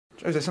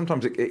Jose,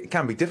 sometimes it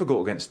can be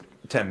difficult against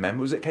 10 men.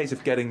 Was it a case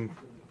of getting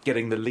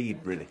the lead,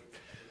 really?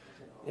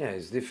 Yeah,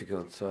 it's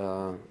difficult,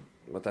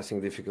 but I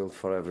think difficult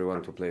for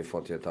everyone to play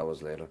 48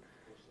 hours later.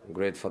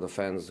 Great for the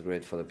fans,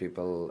 great for the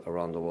people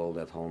around the world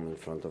at home in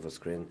front of a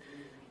screen,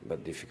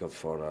 but difficult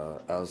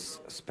for us,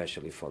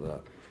 especially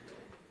for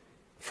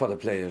the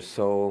players.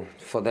 So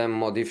for them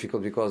more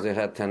difficult because they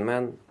had 10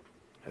 men.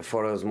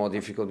 For us more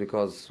difficult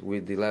because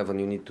with 11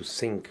 you need to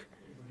think,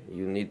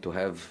 you need to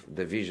have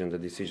the vision, the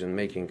decision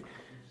making,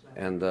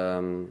 and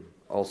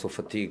also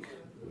fatigue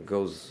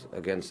goes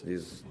against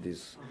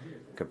this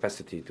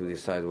capacity to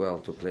decide well,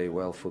 to play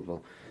well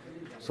football.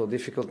 So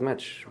difficult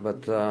match,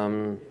 but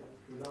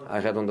I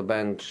had on the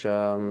bench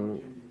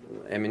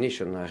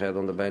ammunition. I had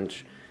on the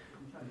bench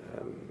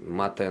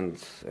Matt and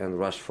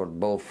Rashford,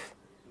 both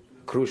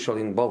crucial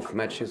in both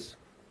matches,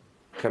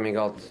 coming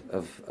out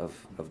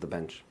of the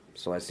bench.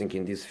 So I think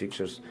in these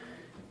fixtures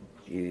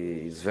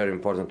it's very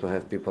important to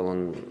have people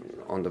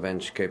on the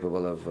bench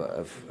capable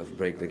of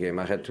break the game.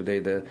 I had today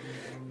the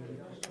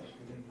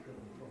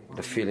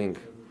feeling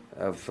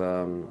of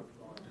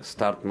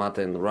start Matt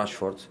and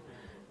Rashford,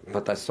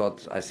 but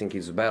I think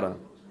it's better.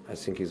 I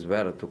think it's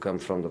better to come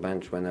from the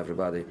bench when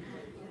everybody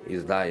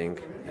is dying,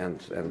 and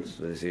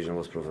the decision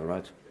was proven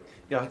right.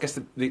 Yeah, I guess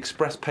the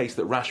express pace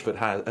that Rashford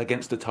has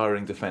against a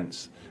tiring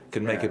defence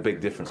can make a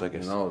big difference, I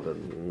guess. No,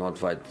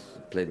 Nordtveit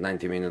played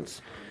 90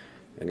 minutes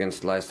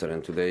against Leicester,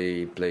 and today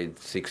he played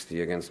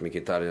 60 against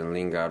Mkhitaryan,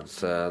 Lingard,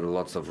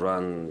 lots of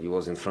run. He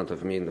was in front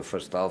of me in the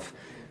first half.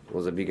 It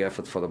was a big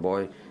effort for the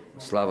boy.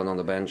 Slaven on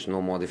the bench,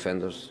 no more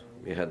defenders.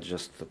 We had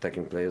just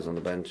attacking players on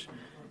the bench.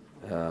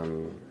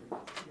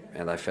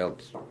 And I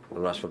felt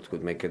Rashford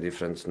could make a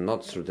difference,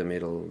 not through the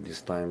middle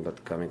this time,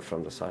 but coming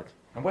from the side.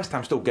 And West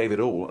Ham still gave it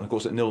all. And of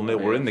course, at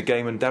 0-0, we're in the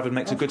game, and David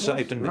makes a good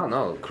save, didn't he?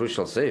 No,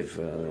 crucial save.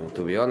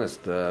 To be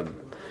honest,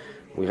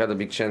 we had a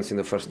big chance in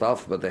the first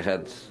half, but they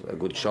had a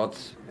good shot,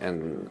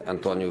 and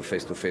Antonio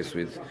face to face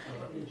with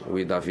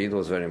David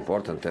was very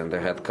important. And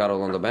they had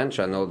Carroll on the bench.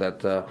 I know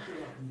that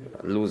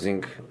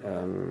losing,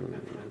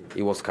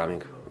 he was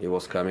coming. He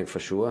was coming for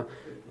sure.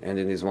 And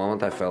in this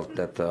moment, I felt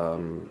that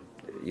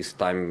it's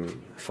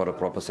time for a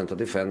proper centre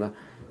defender,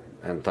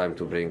 and time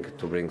to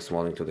bring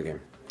Smalling to the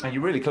game. And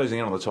you're really closing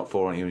in on the top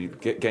four, aren't you? You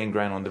gained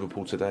ground on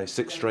Liverpool today,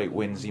 6 straight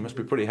wins. You must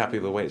be pretty happy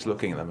with the way it's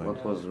looking at the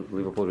moment. What was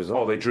Liverpool result?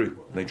 Oh, they drew.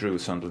 They drew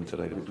with Sunderland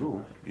today. They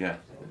drew? Yeah.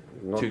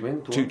 Not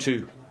win?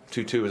 2-2.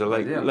 2-2 was a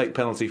late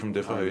penalty from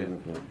Defoe.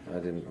 I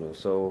didn't know.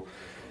 So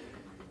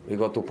we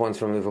got 2 points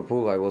from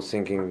Liverpool. I was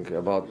thinking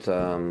about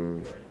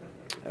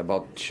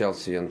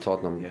Chelsea and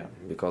Tottenham,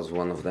 because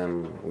one of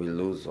them will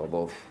lose or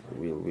both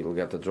will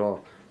get a draw,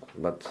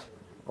 but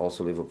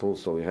also Liverpool.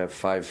 So we have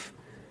five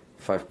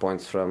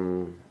points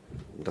from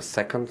the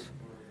second,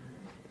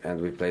 and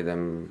we play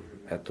them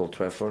at Old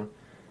Trafford.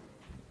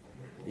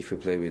 If we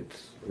play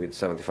with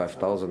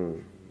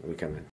 75,000, we can win.